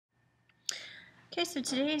Okay, so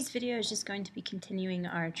today's video is just going to be continuing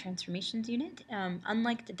our transformations unit.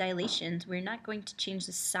 Unlike the dilations, we're not going to change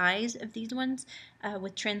the size of these ones.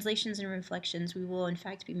 With translations and reflections, we will in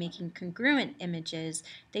fact be making congruent images.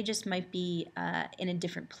 They just might be in a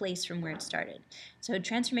different place from where it started. So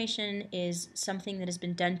transformation is something that has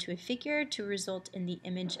been done to a figure to result in the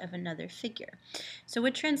image of another figure. So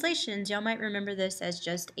with translations, y'all might remember this as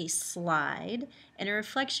just a slide, and a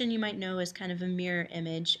reflection you might know as kind of a mirror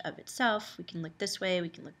image of itself. We can look this way, we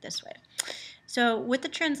can look this way. So with the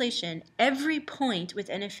translation, every point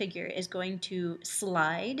within a figure is going to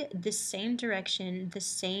slide the same direction the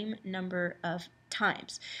same number of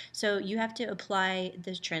times. So you have to apply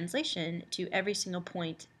the translation to every single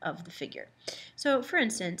point of the figure. So for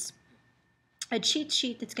instance, a cheat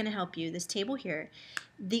sheet that's going to help you, this table here,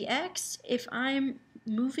 the x, if I'm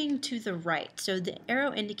moving to the right, so the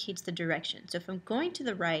arrow indicates the direction. So if I'm going to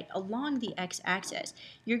the right along the x-axis,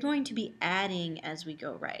 you're going to be adding as we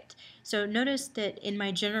go right. So notice that in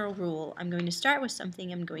my general rule, I'm going to start with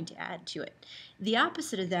something, I'm going to add to it. The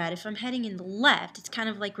opposite of that, if I'm heading in the left, it's kind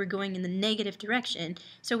of like we're going in the negative direction,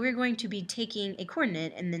 so we're going to be taking a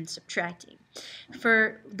coordinate and then subtracting.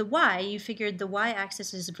 For the y, you figured the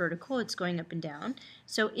y-axis is vertical, it's going up and down.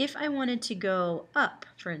 So if I wanted to go up,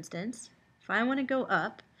 for instance, if I want to go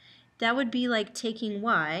up, that would be like taking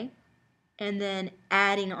y and then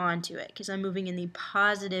adding on to it because I'm moving in the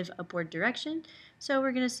positive upward direction. So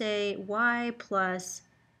we're going to say y plus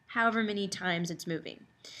however many times it's moving.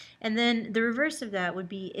 And then the reverse of that would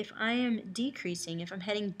be if I am decreasing, if I'm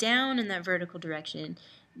heading down in that vertical direction,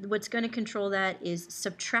 what's going to control that is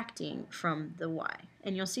subtracting from the y.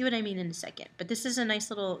 And you'll see what I mean in a second. But this is a nice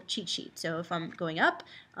little cheat sheet. So if I'm going up,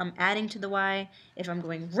 I'm adding to the y. If I'm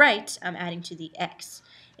going right, I'm adding to the x.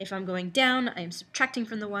 If I'm going down, I am subtracting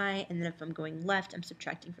from the y, and then if I'm going left, I'm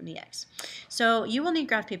subtracting from the x. So you will need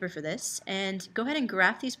graph paper for this, and go ahead and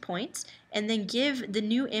graph these points, and then give the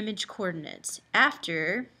new image coordinates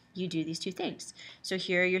after you do these two things. So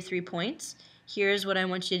here are your 3 points. Here's what I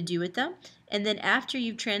want you to do with them. And then after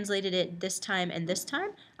you've translated it this time and this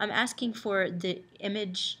time, I'm asking for the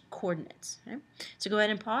image coordinates. Okay? So go ahead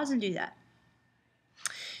and pause and do that.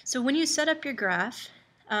 So when you set up your graph,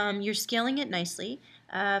 you're scaling it nicely.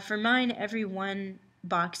 For mine, every one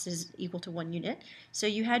box is equal to 1 unit. So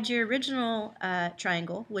you had your original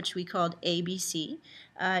triangle, which we called ABC,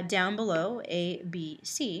 down below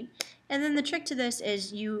ABC. And then the trick to this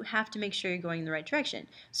is you have to make sure you're going in the right direction.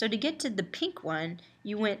 So to get to the pink one,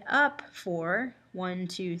 you went up 4, 1,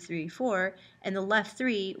 2, 3, 4, and the left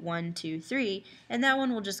 3, 1, 2, 3, and that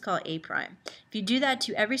one we'll just call A prime. If you do that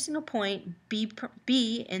to every single point,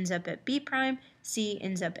 B ends up at B prime, C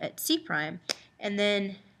ends up at C prime, and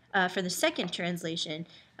then for the second translation,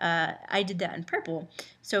 I did that in purple.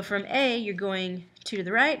 So from A, you're going 2 to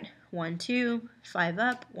the right, 1, 2, 5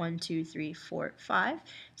 up, 1, 2, 3, 4, 5.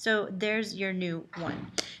 So there's your new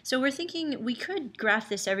 1. So we're thinking we could graph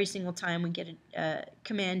this every single time we get a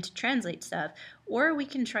command to translate stuff, or we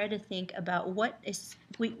can try to think about what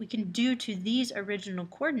we can do to these original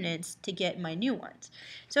coordinates to get my new ones.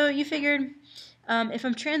 So you figured if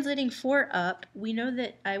I'm translating 4 up, we know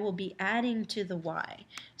that I will be adding to the y.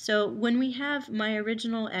 So when we have my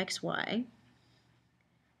original xy,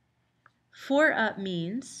 4 up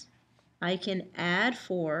means I can add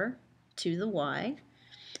 4 to the y,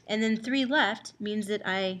 and then 3 left means that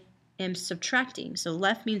I am subtracting. So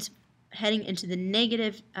left means heading into the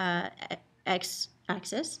negative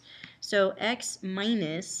x-axis. So x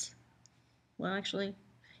minus, well actually,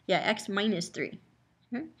 yeah, x minus 3.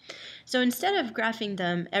 Okay. So instead of graphing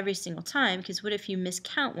them every single time, because what if you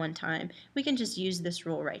miscount one time, we can just use this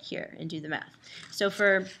rule right here and do the math. So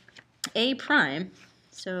for A prime,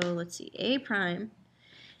 so let's see, A prime,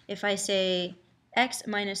 if I say x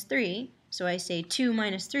minus 3, so I say 2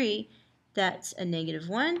 minus 3, that's a negative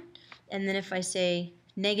 1. And then if I say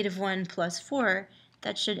negative 1 plus 4,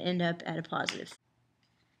 that should end up at a positive.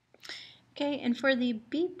 Okay, and for the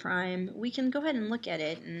B prime, we can go ahead and look at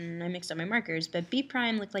it, and I mixed up my markers, but B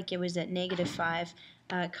prime looked like it was at negative 5,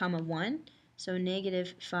 comma 1. So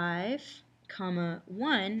negative 5, comma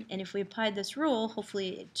 1, and if we applied this rule,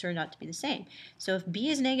 hopefully it turned out to be the same. So if B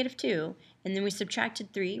is negative 2, and then we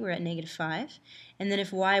subtracted 3, we're at negative 5. And then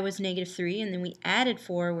if y was negative 3, and then we added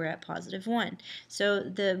 4, we're at positive 1. So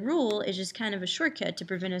the rule is just kind of a shortcut to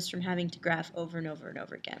prevent us from having to graph over and over and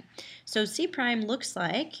over again. So C prime looks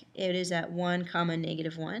like it is at 1, comma,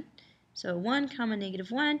 negative 1. So 1, comma, negative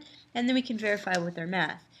 1, and then we can verify with our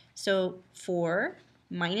math. So 4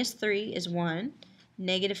 minus 3 is 1.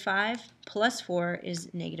 Negative 5 plus 4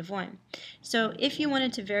 is negative 1. So if you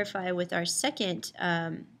wanted to verify with our second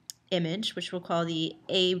image, which we'll call the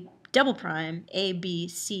A double prime, A, B,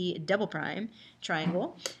 C, double prime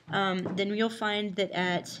triangle, then you'll find that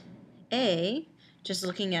at A, just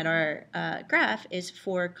looking at our graph, is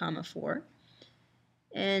 4, comma 4.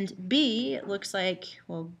 And B looks like,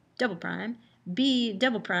 well, double prime. B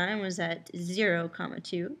double prime was at 0, comma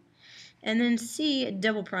 2. And then C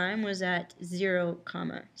double prime was at 0,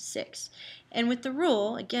 comma 6. And with the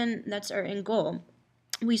rule, again, that's our end goal.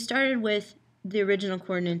 We started with the original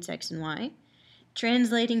coordinates x and y.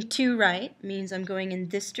 Translating to right means I'm going in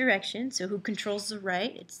this direction. So who controls the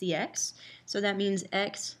right? It's the x. So that means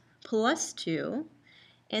x plus 2.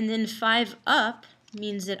 And then 5 up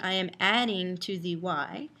means that I am adding to the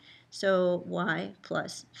y. So y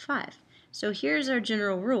plus 5. So here's our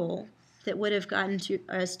general rule that would have gotten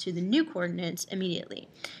us to the new coordinates immediately.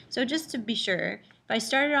 So just to be sure, if I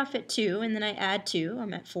started off at 2 and then I add 2,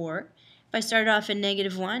 I'm at 4. If I started off at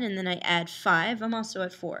 -1 and then I add 5, I'm also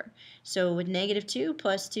at 4. So with -2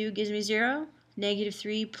 plus 2 gives me 0,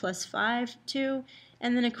 -3 plus 5, 2,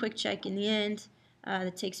 and then a quick check in the end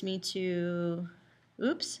that takes me to,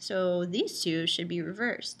 oops, so these two should be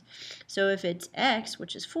reversed. So if it's x,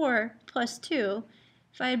 which is 4, plus 2,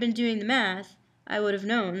 if I had been doing the math, I would have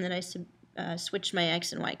known that I switched my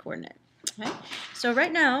x and y coordinate. Okay? So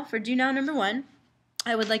right now, for do now number 1,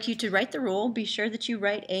 I would like you to write the rule. Be sure that you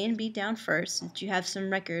write A and B down first, so that you have some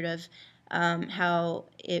record of how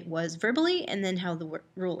it was verbally and then how the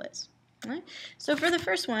rule is. Okay? So for the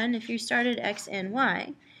first one, if you started x and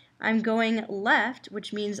y, I'm going left,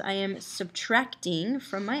 which means I am subtracting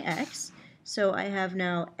from my x. So I have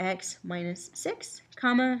now x minus 6,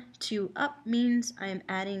 comma, 2 up means I am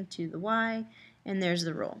adding to the y, and there's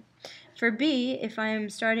the rule. For B, if I am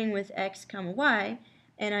starting with x, comma, y,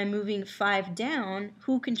 and I'm moving 5 down,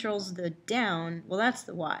 who controls the down? Well, that's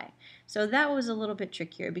the y. So that was a little bit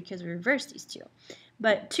trickier because we reversed these two.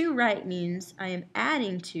 But to right means I am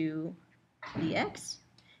adding to the x,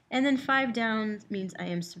 and then 5 down means I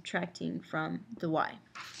am subtracting from the y.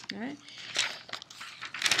 All right.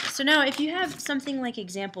 So now if you have something like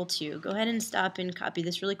example 2, go ahead and stop and copy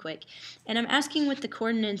this really quick. And I'm asking what the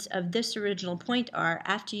coordinates of this original point are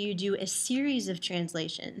after you do a series of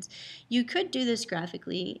translations. You could do this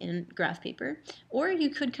graphically in graph paper, or you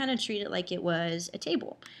could kind of treat it like it was a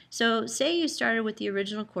table. So say you started with the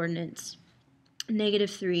original coordinates,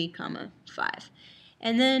 -3, comma 5.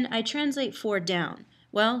 And then I translate 4 down.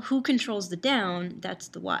 Well, who controls the down? That's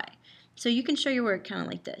the y. So you can show your work kind of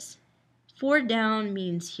like this. 4 down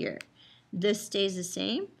means here. This stays the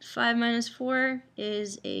same. 5 minus 4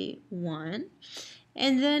 is a 1.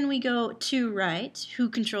 And then we go to right. Who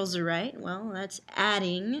controls the right? Well, that's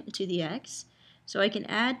adding to the x. So I can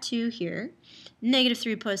add 2 here.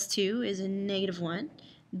 -3 plus 2 is a -1.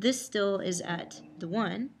 This still is at the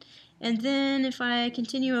 1. And then if I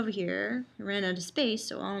continue over here, I ran out of space,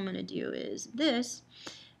 so all I'm going to do is this.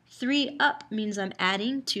 3 up means I'm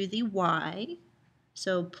adding to the y.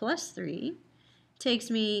 So plus 3 takes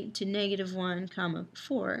me to -1, comma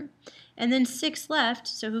 4. And then 6 left,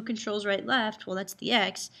 so who controls right left? Well, that's the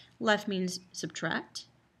x. Left means subtract.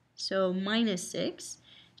 So minus 6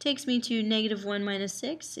 takes me to -1 minus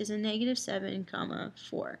 6 is a -7, comma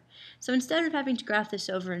 4. So instead of having to graph this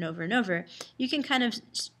over and over and over, you can kind of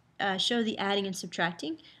show the adding and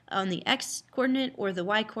subtracting on the x coordinate or the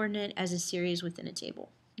y coordinate as a series within a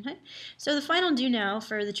table. Okay? So the final do now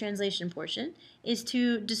for the translation portion is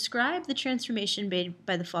to describe the transformation made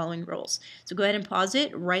by the following rules. So go ahead and pause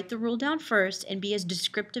it, write the rule down first, and be as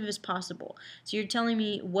descriptive as possible. So you're telling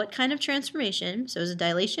me what kind of transformation, so is it a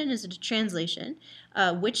dilation, is it a translation,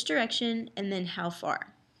 which direction, and then how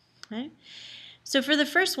far. Okay? So for the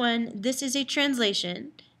first one, this is a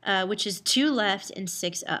translation, which is 2 left and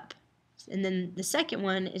 6 up. And then the second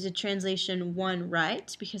one is a translation 1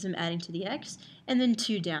 right, because I'm adding to the x, and then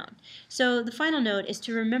 2 down. So the final note is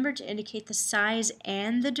to remember to indicate the size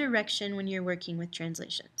and the direction when you're working with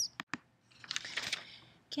translations.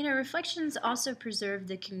 Okay, now reflections also preserve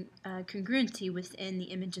the congruency within the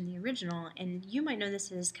image and the original, and you might know this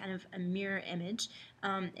as kind of a mirror image,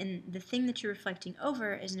 and the thing that you're reflecting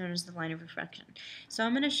over is known as the line of reflection. So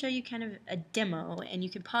I'm going to show you kind of a demo, and you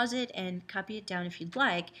can pause it and copy it down if you'd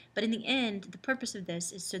like, but in the end, the purpose of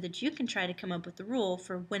this is so that you can try to come up with the rule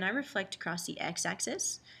for when I reflect across the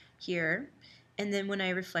x-axis, here, and then when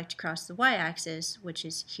I reflect across the y-axis, which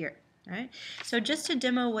is here. All right? So just to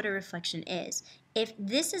demo what a reflection is, if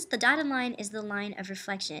this is the dotted line is the line of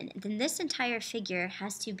reflection, then this entire figure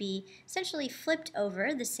has to be essentially flipped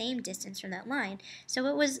over the same distance from that line. So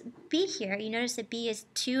it was B here. You notice that B is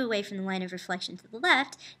 2 away from the line of reflection to the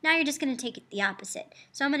left. Now you're just going to take it the opposite.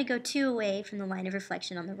 So I'm going to go 2 away from the line of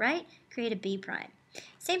reflection on the right, create a B prime.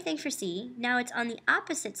 Same thing for C. Now it's on the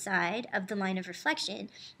opposite side of the line of reflection,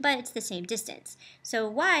 but it's the same distance. So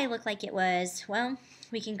Y looked like it was, well,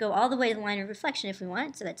 we can go all the way to the line of reflection if we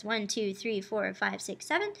want. So that's 1, 2, 3, 4, 5, 6,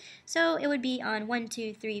 7. So it would be on 1,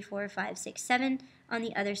 2, 3, 4, 5, 6, 7 on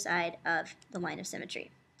the other side of the line of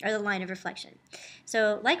symmetry, or the line of reflection.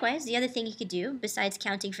 So likewise, the other thing you could do, besides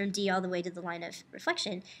counting from D all the way to the line of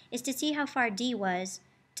reflection, is to see how far D was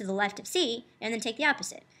to the left of C, and then take the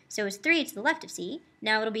opposite. So it's 3 to the left of C,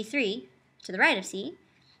 now it'll be 3 to the right of C,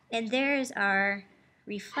 and there's our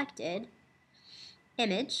reflected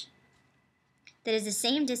image that is the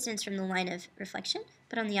same distance from the line of reflection,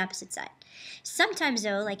 but on the opposite side. Sometimes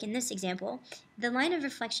though, like in this example, the line of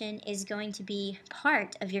reflection is going to be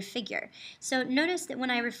part of your figure. So notice that when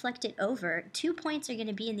I reflect it over, 2 points are going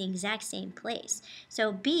to be in the exact same place.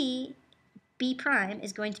 So B prime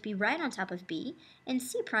is going to be right on top of B, and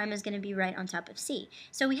C prime is going to be right on top of C.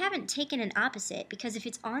 So we haven't taken an opposite, because if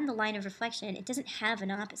it's on the line of reflection, it doesn't have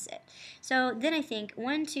an opposite. So then I think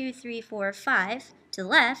 1, 2, 3, 4, 5 to the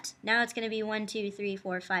left. Now it's going to be 1, 2, 3,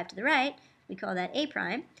 4, 5 to the right. We call that A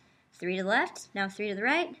prime. 3 to the left, now 3 to the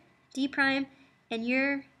right, D prime, and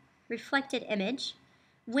your reflected image,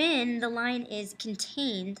 when the line is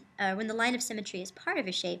contained, when the line of symmetry is part of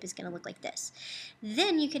a shape, is going to look like this.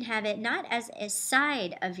 Then you can have it not as a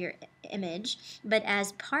side of your image, but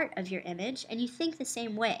as part of your image, and you think the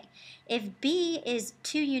same way. If B is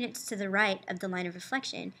 2 units to the right of the line of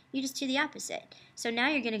reflection, you just do the opposite. So now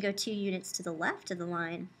you're going to go 2 units to the left of the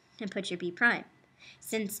line and put your B prime.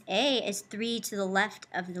 Since A is 3 to the left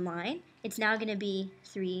of the line, it's now going to be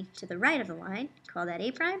 3 to the right of the line. Call that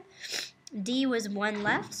A prime. D was 1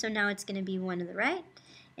 left, so now it's going to be 1 to the right.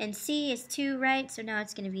 And C is 2 right, so now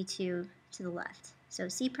it's going to be 2 to the left. So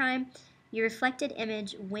C prime, your reflected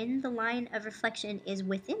image when the line of reflection is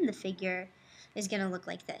within the figure is going to look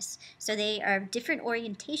like this. So they are different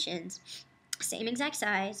orientations, same exact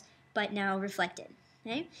size, but now reflected.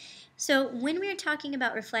 Okay? So when we're talking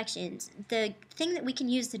about reflections, the thing that we can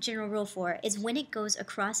use the general rule for is when it goes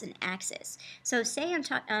across an axis. So say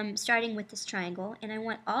I'm starting with this triangle, and I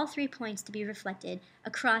want all 3 points to be reflected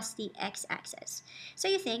across the x-axis. So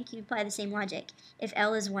you apply the same logic. If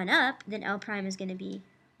L is 1 up, then L prime is going to be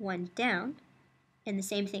 1 down, and the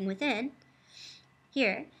same thing within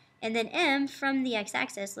here. And then M from the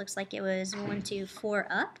x-axis looks like it was 1, 2, 4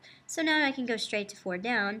 up. So now I can go straight to 4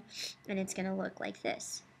 down, and it's going to look like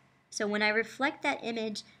this. So when I reflect that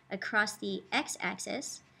image across the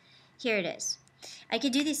x-axis, here it is. I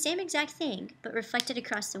could do the same exact thing, but reflect it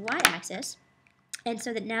across the y-axis. And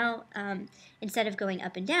so that now, instead of going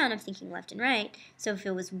up and down, I'm thinking left and right. So if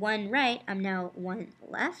it was 1 right, I'm now 1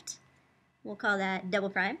 left. We'll call that double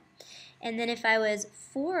prime. And then if I was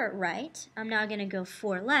 4 right, I'm now going to go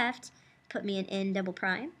 4 left, put me an N double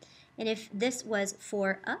prime. And if this was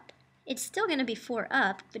 4 up, it's still going to be 4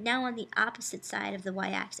 up, but now on the opposite side of the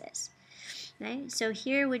y-axis. Okay? So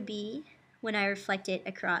here would be when I reflect it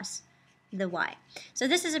across the y. So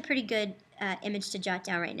this is a pretty good image to jot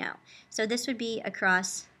down right now. So this would be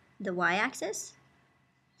across the y-axis,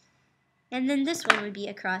 and then this one would be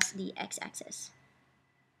across the x-axis.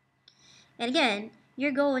 And again,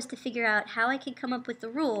 your goal is to figure out how I can come up with the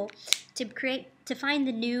rule to find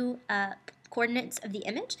the new coordinates of the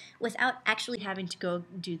image without actually having to go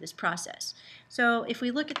do this process. So if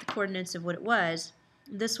we look at the coordinates of what it was,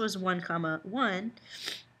 this was 1, 1,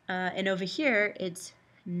 and over here it's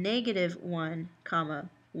 -1,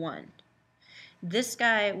 1. This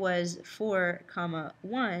guy was 4,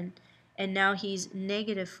 1, and now he's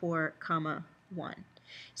 -4, 1.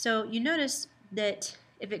 So you notice that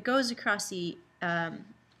if it goes across the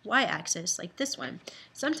y-axis, like this one,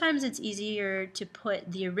 sometimes it's easier to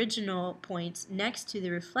put the original points next to the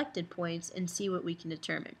reflected points and see what we can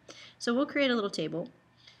determine. So we'll create a little table.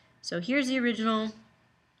 So here's the original,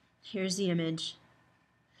 here's the image,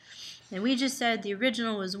 and we just said the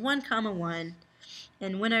original was 1, 1,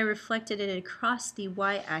 and when I reflected it across the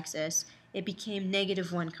y-axis, it became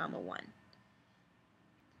 -1, 1.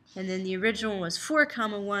 And then the original was 4,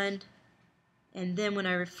 1, and then when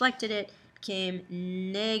I reflected it, became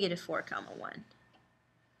 -4, 1.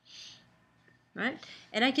 Right?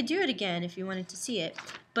 And I could do it again if you wanted to see it,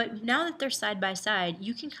 but now that they're side by side,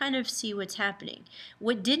 you can kind of see what's happening.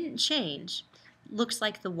 What didn't change looks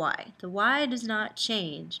like the y. The y does not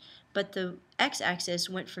change, but the x-axis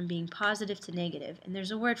went from being positive to negative, and there's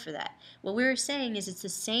a word for that. What we were saying is it's the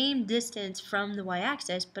same distance from the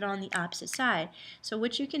y-axis, but on the opposite side. So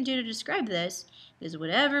what you can do to describe this is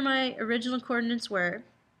whatever my original coordinates were,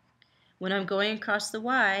 when I'm going across the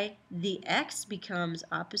y, the x becomes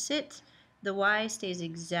opposite, the y stays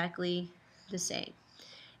exactly the same.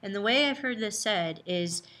 And the way I've heard this said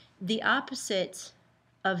is the opposite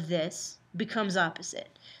of this becomes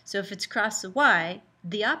opposite. So if it's across the y,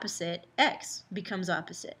 the opposite, x, becomes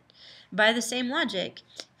opposite. By the same logic,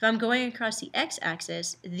 if I'm going across the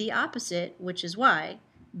x-axis, the opposite, which is y,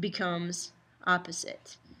 becomes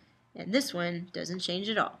opposite. And this one doesn't change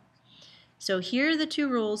at all. So here are the two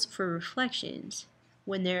rules for reflections.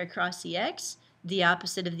 When they're across the x, the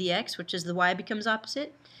opposite of the x, which is the y, becomes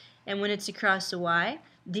opposite. And when it's across the y,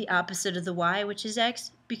 the opposite of the y, which is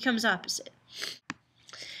x, becomes opposite.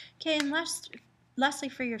 Okay, and lastly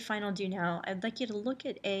for your final do now, I'd like you to look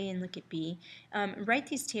at A and look at B, write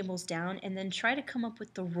these tables down, and then try to come up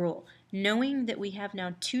with the rule, knowing that we have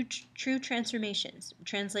now two true transformations,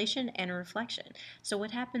 translation and a reflection. So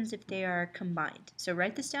what happens if they are combined? So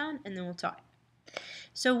write this down and then we'll talk.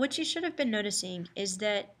 So what you should have been noticing is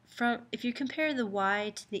that if you compare the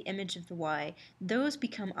y to the image of the y, those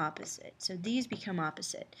become opposite. So these become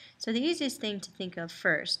opposite. So the easiest thing to think of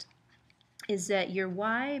first is that your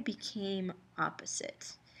y became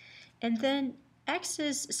opposite. And then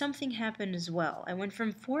x's, something happened as well. I went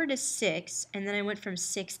from 4 to 6, and then I went from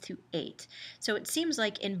 6 to 8. So it seems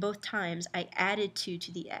like in both times I added 2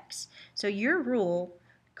 to the x. So your rule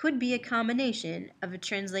could be a combination of a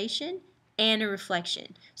translation and a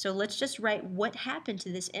reflection. So let's just write what happened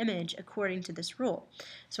to this image according to this rule.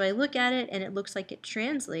 So I look at it and it looks like it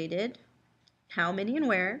translated how many and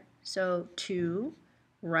where. So to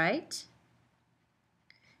right.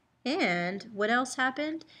 And what else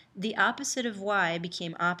happened? The opposite of y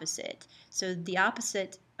became opposite. So the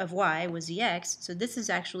opposite of y was the x, so this is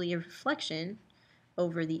actually a reflection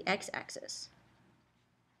over the x-axis.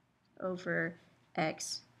 Over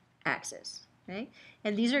x-axis. Okay?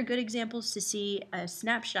 And these are good examples to see a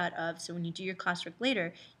snapshot of, so when you do your classwork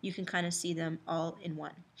later, you can kind of see them all in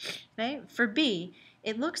one. Okay? For B,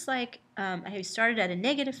 it looks like I started at a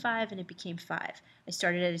 -5 and it became 5. I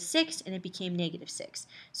started at a 6 and it became -6.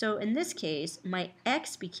 So in this case, my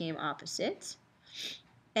x became opposite,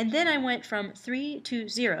 and then I went from 3 to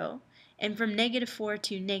 0, and from -4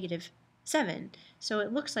 to -7. So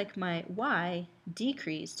it looks like my y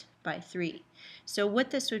decreased by 3. So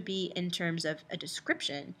what this would be in terms of a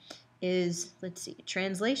description is, let's see,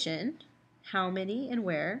 translation, how many and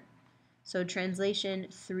where. So translation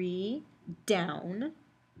 3 down,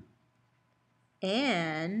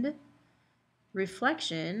 and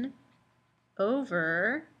reflection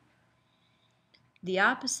over the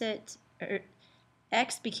opposite,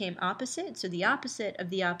 x became opposite, so the opposite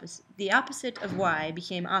of y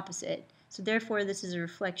became opposite. So therefore this is a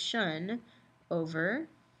reflection over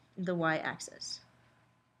the y-axis.